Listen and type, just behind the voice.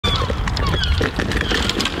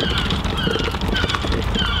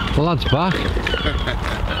The lad's back.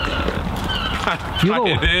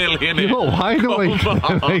 You look wide awake.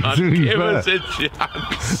 Give us a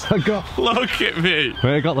chance. Look at me.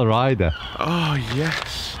 Where I got the rider. Oh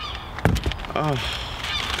yes. Oh.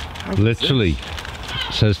 Literally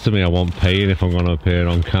says to me I want pain if I'm going to appear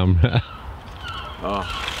on camera.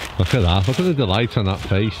 Oh. Look at that. Look at the delight on that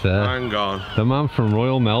face there. Hang on. The man from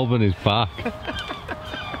Royal Melbourne is back.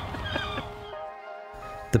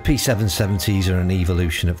 The P770s are an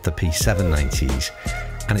evolution of the P790s,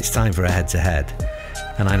 and it's time for a head-to-head.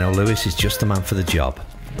 And I know Lewis is just the man for the job.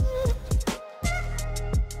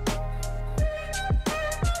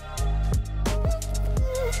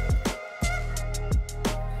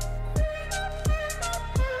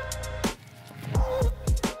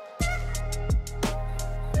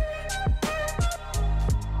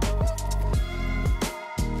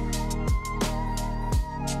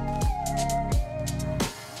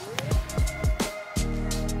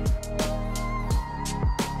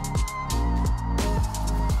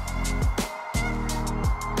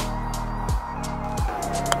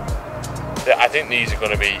 I think these are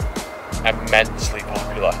going to be immensely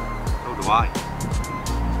popular. So do I.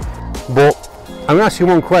 But I'm going to ask you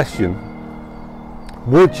one question.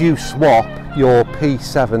 Would you swap your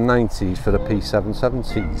P790s for the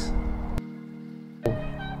P770s?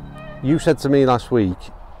 You said to me last week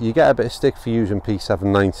you get a bit of stick for using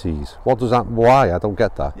P790s. What does that? Why? I don't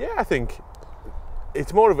get that. Yeah, I think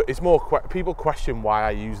it's more people question why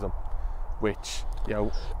I use them, which, you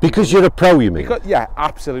know, because you're a pro, you mean? Because, yeah,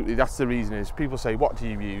 absolutely. That's the reason. Is people say, what do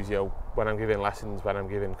you use? You know, when I'm giving lessons, when I'm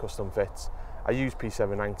giving custom fits, I use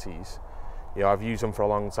P790s. You know, I've used them for a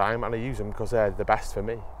long time, and I use them because they're the best for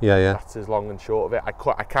me. Yeah, yeah. That's as long and short of it.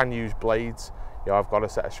 I can use blades. You know, I've got a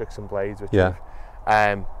set of Strixon blades, which yeah.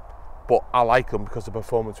 But I like them because the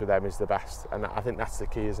performance with them is the best, and I think that's the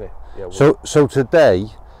key, isn't it? Yeah. So today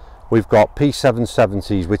we've got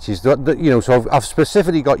P770s, which is you know. So I've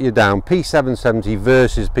specifically got you down P770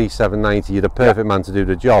 versus P790. You're the perfect man to do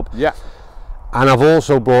the job. Yeah. And I've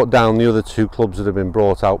also brought down the other two clubs that have been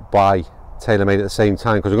brought out by TaylorMade at the same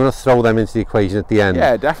time, because I'm going to throw them into the equation at the end.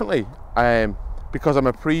 Yeah, definitely. Because I'm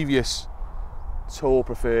a previous Tour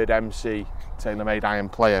Preferred MC TaylorMade iron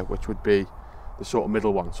player, which would be the sort of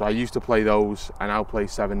middle one. So I used to play those, and I'll play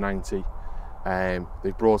 790.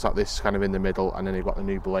 They've brought out this kind of in the middle, and then they've got the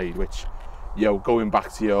new blade, which, you know, going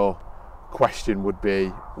back to your question would be,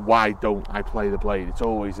 why don't I play the blade? It's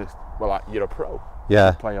always you're a pro.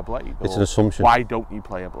 Yeah. You play a blade. It's an assumption. Why don't you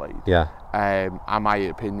play a blade? Yeah. And my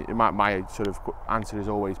opinion, my sort of answer is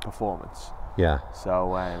always performance. Yeah. So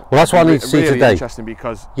well, that's what I need to see really today. Interesting,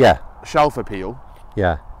 because shelf appeal.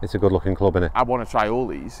 Yeah, it's a good-looking club, isn't it? I want to try all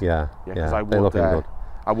these. Yeah. Because they're looking good.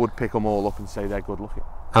 I would pick them all up and say they're good looking.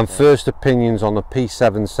 And first opinions on the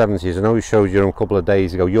P770s. I know you showed you a couple of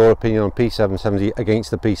days ago. Your opinion on P770 against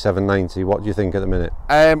the P790. What do you think at the minute?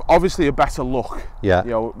 Obviously a better look. Yeah.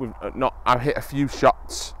 You know, I've hit a few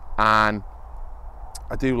shots, and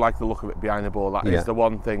I do like the look of it behind the ball. That is the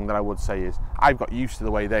one thing that I would say is I've got used to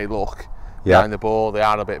the way they look behind the ball. They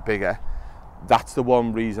are a bit bigger. That's the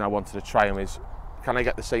one reason I wanted to try them, is can I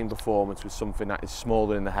get the same performance with something that is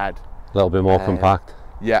smaller in the head? A little bit more compact.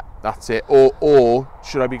 Yeah, that's it. Or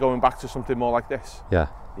should I be going back to something more like this? Yeah.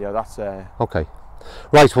 Yeah, that's okay.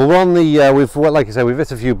 Right, well, we're on the we've, like I said, we've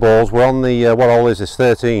hit a few balls. We're on the what hole is this?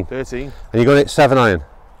 13. 13. And you're going to hit 7 iron.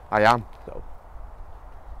 I am. So.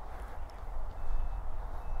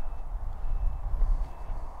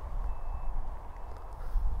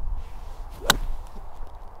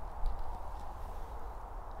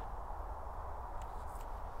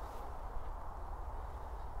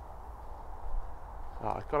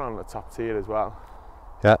 Oh, I've got on the top tier as well.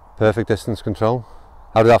 Yeah, perfect distance control.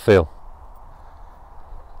 How did that feel?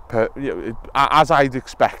 As I'd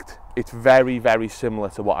expect, it's very, very similar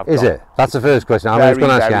to what I've got. Is it? That's the first question. I was going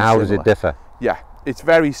to ask you, how does it differ? Yeah, it's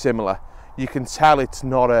very similar. You can tell it's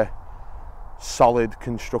not a solid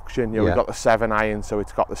construction. You know, we've got the 7 iron, so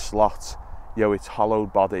it's got the slot. You know, it's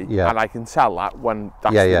hollowed body, and I can tell that when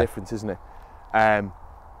that's the difference, isn't it?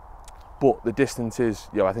 But the distance is,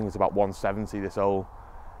 you know, I think it's about 170 this hole,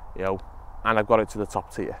 you know, and I've got it to the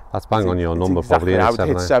top tier. That's bang on your number, probably. I would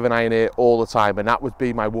hit 7 iron here all the time, and that would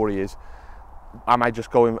be my worry: is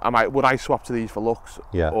would I swap to these for looks,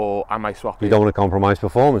 or am I swapping? You don't want to compromise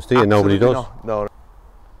performance, do you? Absolutely. Nobody does. No.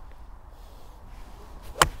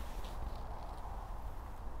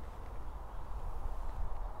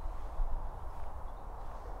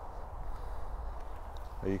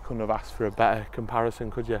 You couldn't have asked for a better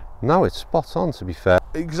comparison, could you? No, it's spot on, to be fair.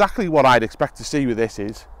 Exactly what I'd expect to see with this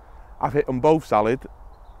is, I've hit them both solid,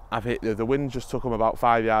 I've hit the wind just took them about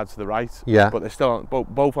 5 yards to the right. Yeah. But they're still on,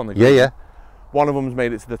 both on the green. Yeah. One of them's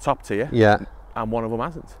made it to the top tier. Yeah. And one of them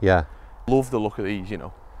hasn't. Yeah. Love the look of these, you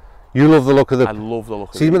know. You love the look of the... I love the look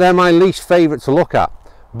of See, these. they're my least favourite to look at.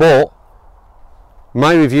 But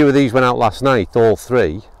my review of these went out last night, all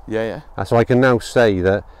three. Yeah. So I can now say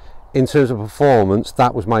that in terms of performance,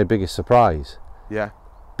 that was my biggest surprise. Yeah.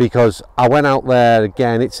 Because I went out there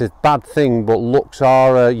again, it's a bad thing, but looks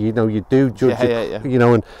are, you know, you do judge it, you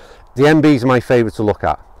know, and the MBs are my favourite to look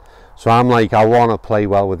at. So I'm like, I want to play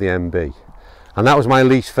well with the MB. And that was my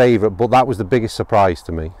least favourite, but that was the biggest surprise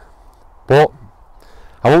to me. But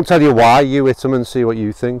I won't tell you why, you hit them and see what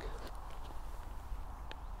you think.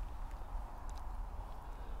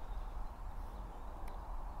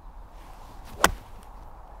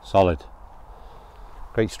 Solid.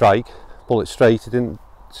 Great strike. Bullet straight. It didn't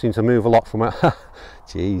seem to move a lot from it.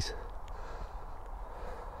 Jeez.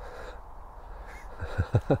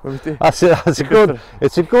 That's a good.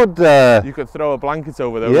 It's a good. You could throw a blanket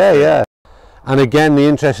over those. Yeah. And again, the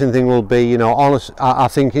interesting thing will be, you know, I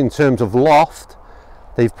think in terms of loft,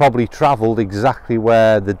 they've probably travelled exactly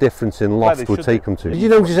where the difference in loft would take them to. Did you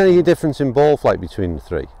notice any difference in ball flight between the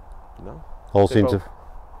three? No. All seem to.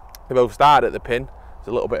 They both start at the pin. There's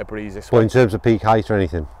a little bit of breeze this way. But in terms of peak height or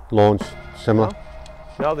anything, launch similar.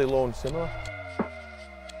 No, they launch similar.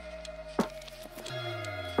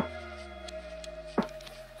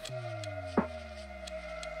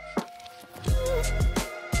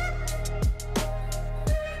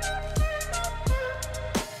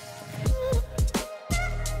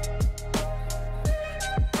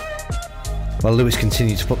 Well, Lewis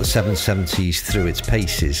continued to put the 770s through its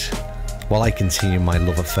paces, while I continue my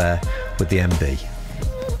love affair with the MB.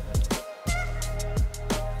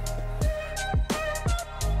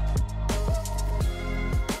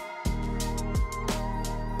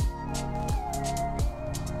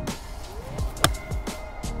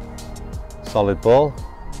 Solid ball.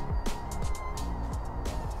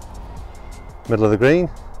 Middle of the green.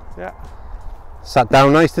 Yeah. Sat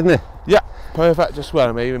down nice, didn't it? Yeah. Perfect, just where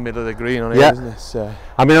I'm even middle of the green on here, isn't it? So.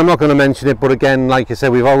 I mean, I'm not going to mention it, but again, like I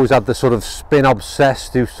said, we've always had the sort of spin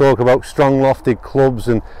obsessed who talk about strong lofted clubs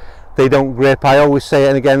and they don't grip. I always say it,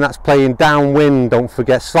 and again, that's playing downwind, don't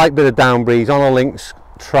forget, slight bit of down breeze on a links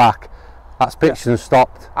track, that's pitched and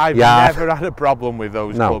stopped. I've never had a problem with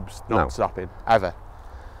those clubs not stopping, ever.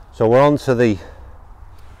 So we're on to the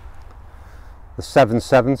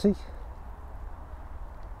 770.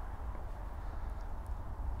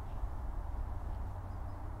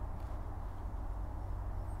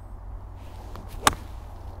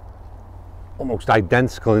 Almost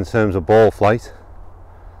identical in terms of ball flight.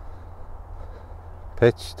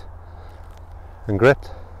 Pitched and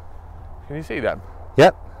gripped. Can you see them?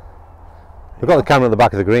 Yep. We've got the camera at the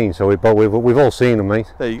back of the green, so we've all seen them,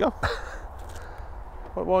 mate. There you go.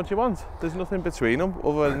 What more do you want? There's nothing between them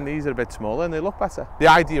other than these are a bit smaller and they look better. The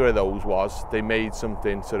idea of those was they made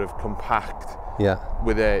something sort of compact,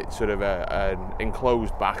 with a sort of an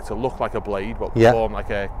enclosed back to look like a blade, but perform like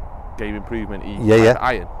a game improvement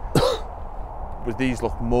iron. But these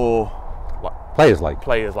look more like players like.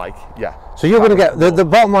 So you're going to get the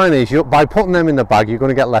bottom line is by putting them in the bag, you're going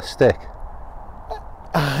to get less stick.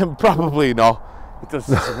 Probably not. It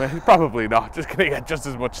does. Probably not. Just going to get just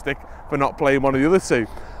as much stick for not playing one of the other two.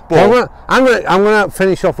 But well, I'm going to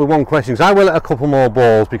finish off with one question, because I will hit a couple more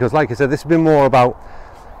balls, because like I said, this has been more about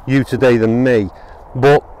you today than me.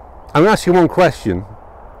 But I'm going to ask you one question.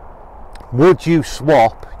 Would you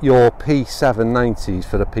swap your P790s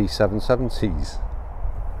for the P770s?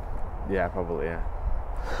 Yeah, probably. Yeah.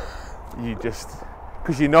 You just,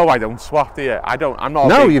 because you know I don't swap, do you? I don't. I'm not.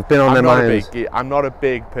 No, you've been on them irons. I'm not a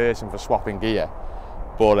big person for swapping gear,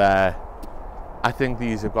 but I think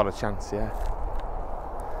these have got a chance. Yeah.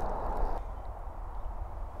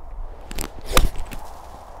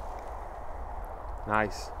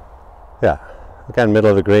 Nice. Yeah. Again, middle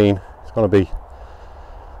of the green. It's going to be.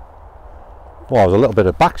 Well, there's a little bit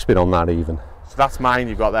of backspin on that even. So that's mine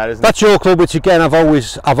you've got there, isn't it? That's your club, which again I've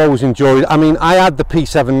always enjoyed. I mean, I had the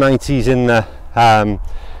P790s in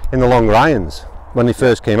the longer irons when they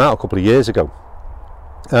first came out a couple of years ago.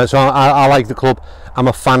 So I like the club. I'm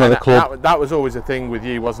a fan of the club. That was always a thing with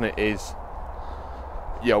you, wasn't it? Is,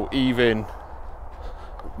 you know, even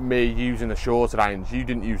me using the shorter irons, you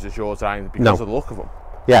didn't use the shorter irons because of the look of them.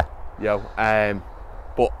 Yeah. You know,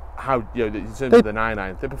 but how, you know, in terms of the 9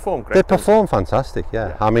 irons, they perform great. They perform fantastic,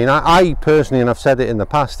 yeah. I mean, I personally, and I've said it in the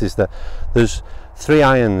past, is that there's 3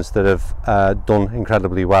 irons that have done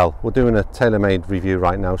incredibly well. We're doing a tailor-made review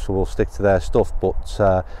right now, so we'll stick to their stuff, but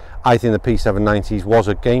I think the P790s was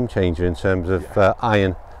a game changer in terms of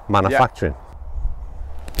iron manufacturing.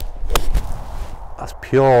 Yeah. That's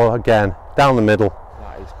pure again, down the middle.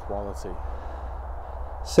 That is quality.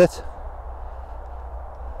 Sit.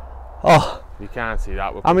 Oh, you can't see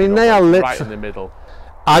that. I mean, they are right in the middle.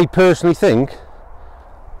 I personally think,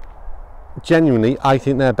 genuinely, I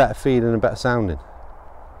think they're better feeling and better sounding.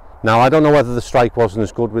 Now, I don't know whether the strike wasn't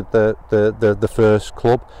as good with the first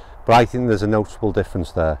club, but I think there's a noticeable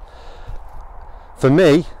difference there. For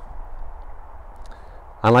me,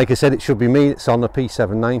 and like I said, it should be me, it's on the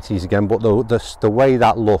P790s again, but the way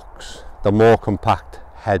that looks, the more compact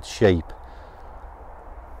head shape,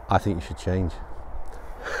 I think you should change.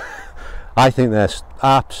 I think they're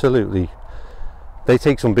absolutely, they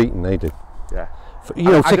take some beating, they do. Yeah. You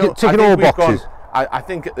know, ticking all boxes. I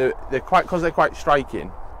think they're quite, because they're quite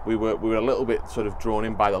striking, we were a little bit sort of drawn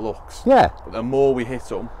in by the looks. Yeah. But the more we hit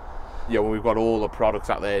them, when we've got all the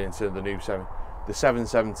products out there into the new the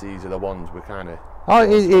 770s are the ones we're kind of... Oh,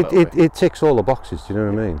 it ticks all the boxes, do you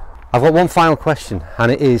know what I mean? I've got one final question,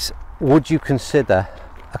 and it is, would you consider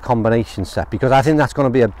a combination set? Because I think that's going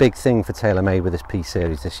to be a big thing for TaylorMade with this P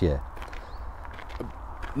series this year.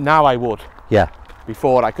 Now I would. Yeah.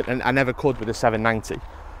 Before I could, and I never could with the 790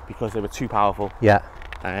 because they were too powerful. Yeah.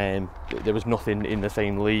 There was nothing in the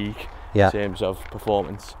same league in terms of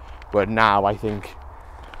performance. But now I think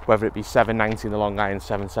whether it be 790 in the long iron,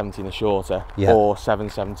 770 in the shorter, or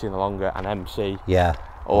 770 in the longer and MC,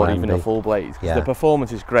 or even a full blade, because the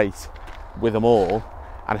performance is great with them all,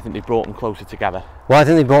 and I think they've brought them closer together. Well, I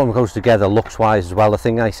think they brought them closer together looks wise as well. The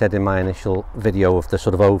thing I said in my initial video of the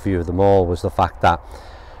sort of overview of them all was the fact that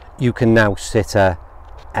you can now sit an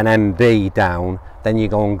MB down, then you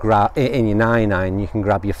go and grab in your 9 iron, you can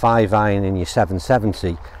grab your 5 iron in your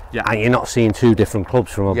 770, and you're not seeing two different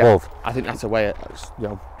clubs from above. I think that's the way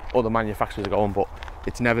other manufacturers are going, but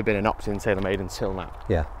it's never been an option in TaylorMade until now.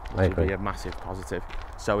 Yeah, I agree. It would be a massive positive.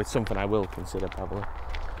 So it's something I will consider probably.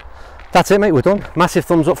 That's it, mate, we're done. Massive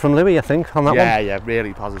thumbs up from Louis, I think, on that one. Yeah,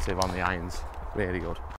 really positive on the irons. Really good.